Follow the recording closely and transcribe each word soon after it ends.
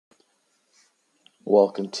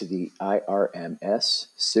Welcome to the IRMS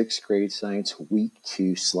 6th Grade Science Week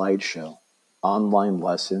 2 slideshow, online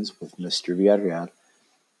lessons with Mr. Villarreal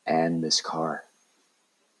and Ms. Carr.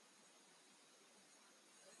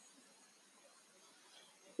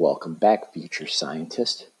 Welcome back, future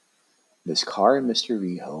scientist. Ms. Carr and Mr.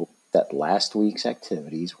 V hope that last week's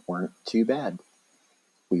activities weren't too bad.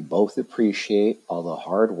 We both appreciate all the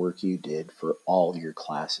hard work you did for all your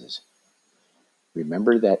classes.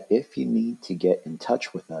 Remember that if you need to get in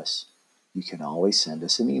touch with us, you can always send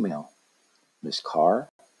us an email. Ms. Carr,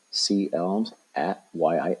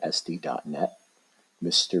 celms@yisd.net,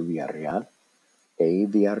 Mr. Villarreal,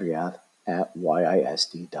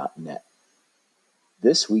 avillarreal@yisd.net.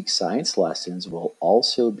 This week's science lessons will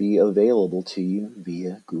also be available to you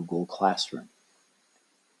via Google Classroom.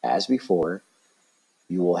 As before,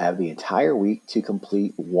 you will have the entire week to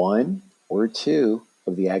complete one or two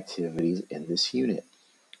of the activities in this unit.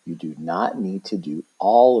 You do not need to do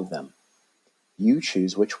all of them. You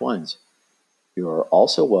choose which ones. You are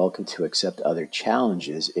also welcome to accept other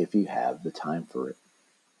challenges if you have the time for it.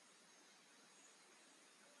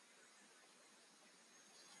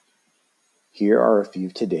 Here are a few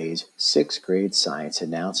of today's 6th grade science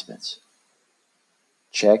announcements.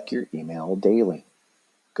 Check your email daily.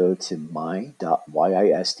 Go to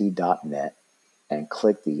my.yisd.net and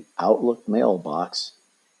click the Outlook Mail box.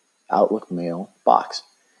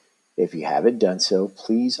 If you haven't done so,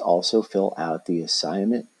 please also fill out the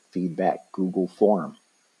assignment feedback Google form.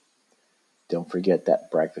 Don't forget that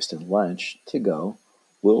breakfast and lunch to go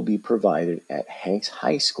will be provided at Hanks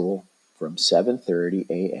High School from 7:30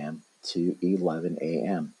 a.m. to 11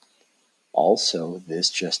 a.m. Also, this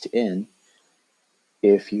just in,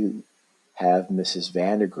 if you have Mrs.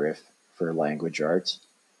 Vandergriff for language arts,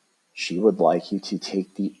 she would like you to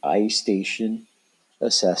take the iStation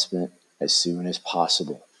assessment as soon as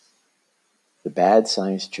possible. The bad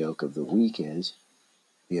science joke of the week is,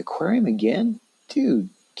 the aquarium again? Dude,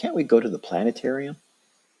 can't we go to the planetarium?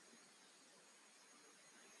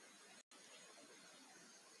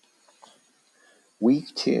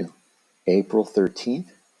 Week 2, April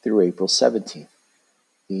 13th through April 17th,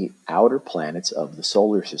 the outer planets of the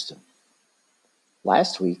solar system.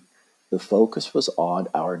 Last week, the focus was on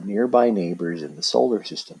our nearby neighbors in the solar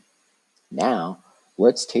system. Now,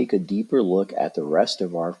 let's take a deeper look at the rest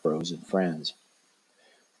of our frozen friends.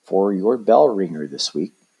 For your bell ringer this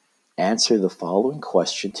week, answer the following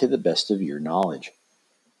question to the best of your knowledge.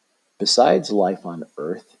 Besides life on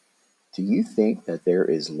Earth, do you think that there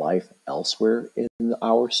is life elsewhere in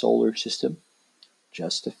our solar system?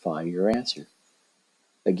 Justify your answer.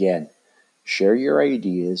 Again, share your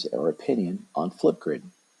ideas or opinion on Flipgrid.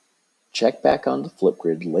 Check back on the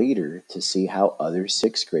Flipgrid later to see how other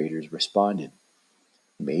 6th graders responded.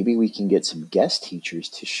 Maybe we can get some guest teachers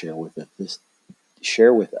to share with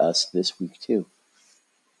us this week too.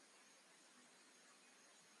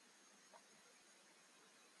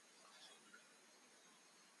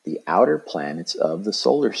 The outer planets of the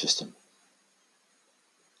solar system.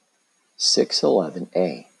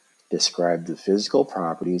 611A. Describe the physical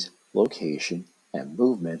properties, location, and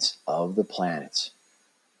movements of the planets.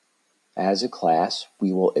 As a class,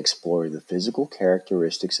 we will explore the physical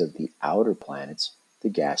characteristics of the outer planets, the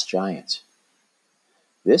gas giants.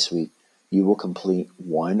 This week, you will complete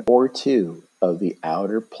one or two of the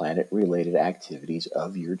outer planet-related activities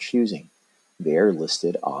of your choosing. They are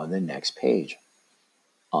listed on the next page.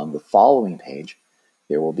 On the following page,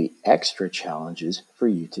 there will be extra challenges for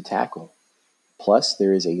you to tackle. Plus,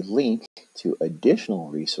 there is a link to additional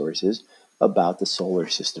resources about the solar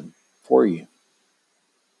system for you.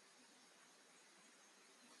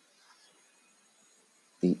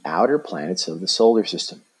 The outer planets of the solar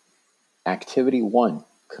system. Activity 1.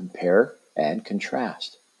 Compare and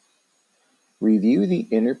contrast. Review the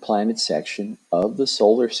inner planet section of the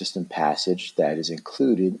solar system passage that is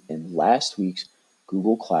included in last week's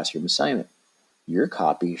Google Classroom assignment. Your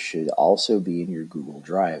copy should also be in your Google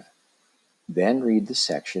Drive. Then read the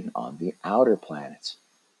section on the outer planets.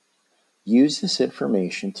 Use this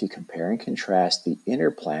information to compare and contrast the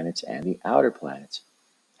inner planets and the outer planets.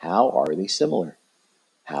 How are they similar?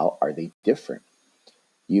 How are they different?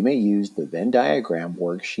 You may use the Venn diagram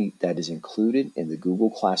worksheet that is included in the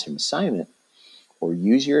Google Classroom assignment, or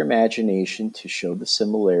use your imagination to show the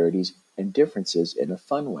similarities and differences in a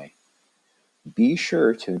fun way. Be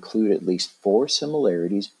sure to include at least 4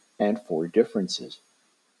 similarities and 4 differences.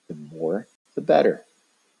 The more, the better.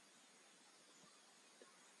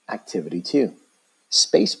 Activity 2.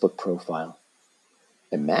 Spacebook profile.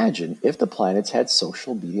 Imagine if the planets had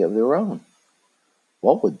social media of their own.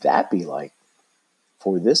 What would that be like?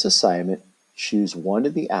 For this assignment, choose one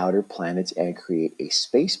of the outer planets and create a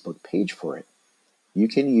spacebook page for it. You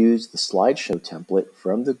can use the slideshow template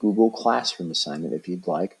from the Google Classroom assignment if you'd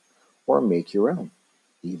like, or make your own,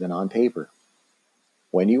 even on paper.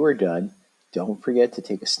 When you are done, don't forget to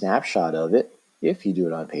take a snapshot of it, if you do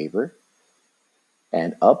it on paper,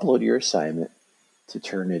 and upload your assignment to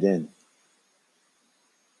turn it in.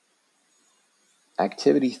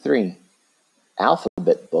 Activity 3,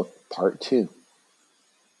 Alphabet Book Part 2.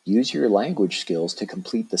 Use your language skills to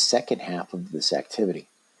complete the second half of this activity.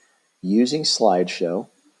 Using slideshow,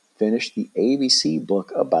 finish the ABC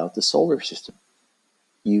book about the solar system.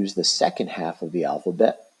 Use the second half of the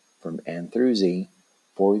alphabet, from N through Z,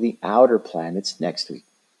 for the outer planets next week.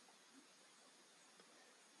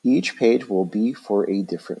 Each page will be for a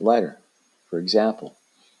different letter. For example,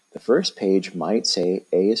 the first page might say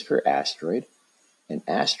A is for asteroid. An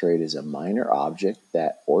asteroid is a minor object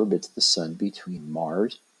that orbits the Sun between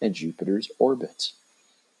Mars and Jupiter's orbits.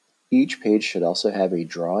 Each page should also have a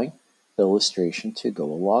drawing illustration to go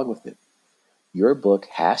along with it. Your book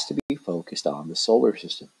has to be focused on the solar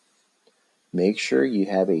system. Make sure you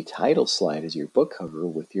have a title slide as your book cover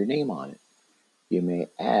with your name on it. You may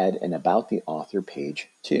add an About the Author page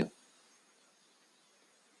too.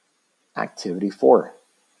 Activity 4,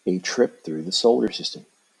 A Trip Through the Solar System.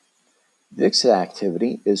 This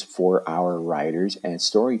activity is for our writers and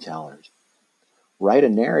storytellers. Write a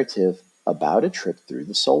narrative about a trip through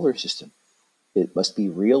the solar system. It must be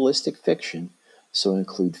realistic fiction, so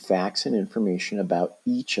include facts and information about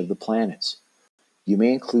each of the planets. You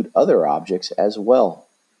may include other objects as well.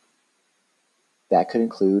 That could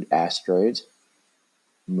include asteroids,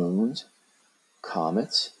 moons,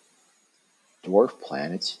 comets, dwarf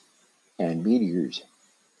planets, and meteors.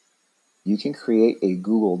 You can create a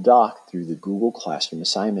Google Doc through the Google Classroom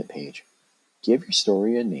assignment page. Give your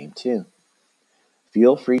story a name too.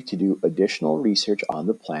 Feel free to do additional research on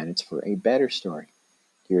the planets for a better story.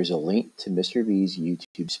 Here's a link to Mr. V's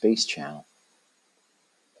YouTube Space channel.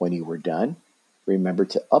 When you are done, remember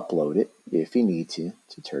to upload it, if you need to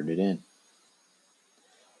turn it in.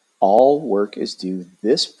 All work is due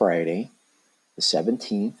this Friday, the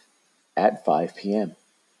 17th, at 5 p.m.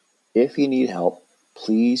 If you need help,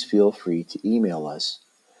 please feel free to email us.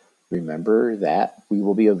 Remember that we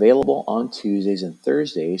will be available on Tuesdays and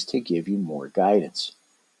Thursdays to give you more guidance.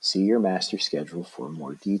 See your master schedule for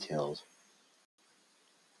more details.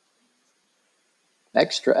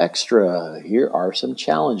 Extra! Here are some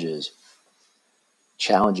challenges.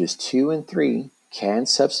 Challenges 2 and 3 can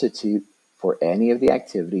substitute for any of the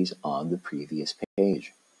activities on the previous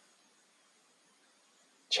page.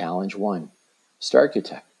 Challenge 1,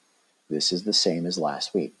 Starkitect. This is the same as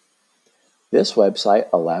last week. This website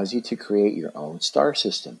allows you to create your own star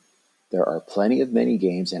system. There are plenty of mini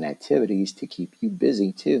games and activities to keep you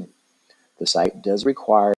busy too. The site does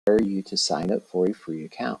require you to sign up for a free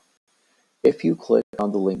account. If you click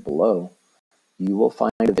on the link below, you will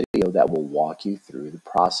find a video that will walk you through the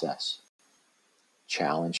process.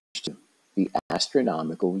 Challenge 2, the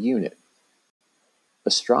astronomical unit.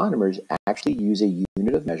 Astronomers actually use a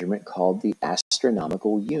unit of measurement called the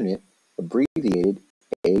astronomical unit, abbreviated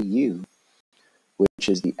AU, which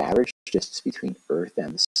is the average distance between Earth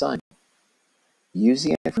and the Sun. Use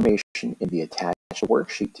the information in the attached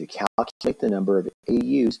worksheet to calculate the number of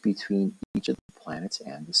AUs between each of the planets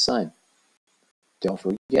and the Sun. Don't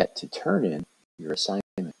forget to turn in your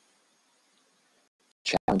assignment.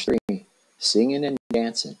 Challenge 3, singing and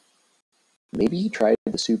dancing. Maybe you tried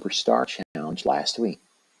the Superstar Challenge last week.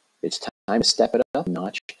 It's time to step it up a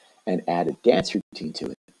notch and add a dance routine to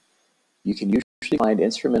it. You can usually find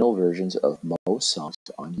instrumental versions of most songs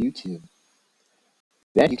on YouTube.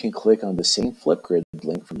 Then you can click on the same Flipgrid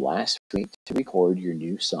link from last week to record your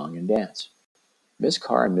new song and dance. Ms.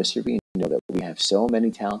 Carr and Mr. B know that we have so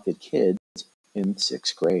many talented kids in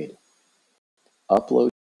 6th grade. Upload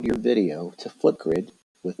your video to Flipgrid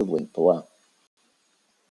with the link below.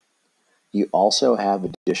 You also have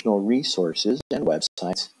additional resources and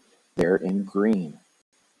websites there in green.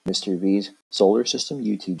 Mr. V's Solar System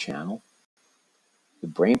YouTube channel, the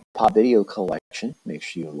BrainPop video collection, make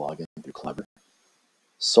sure you log in through Clever,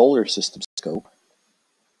 Solar System Scope,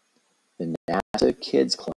 the NASA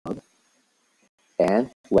Kids Club, and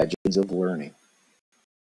Legends of Learning.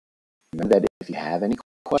 Remember that if you have any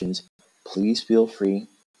questions, please feel free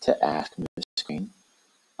to ask Ms.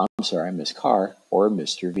 Carr or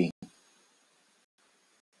Mr. V.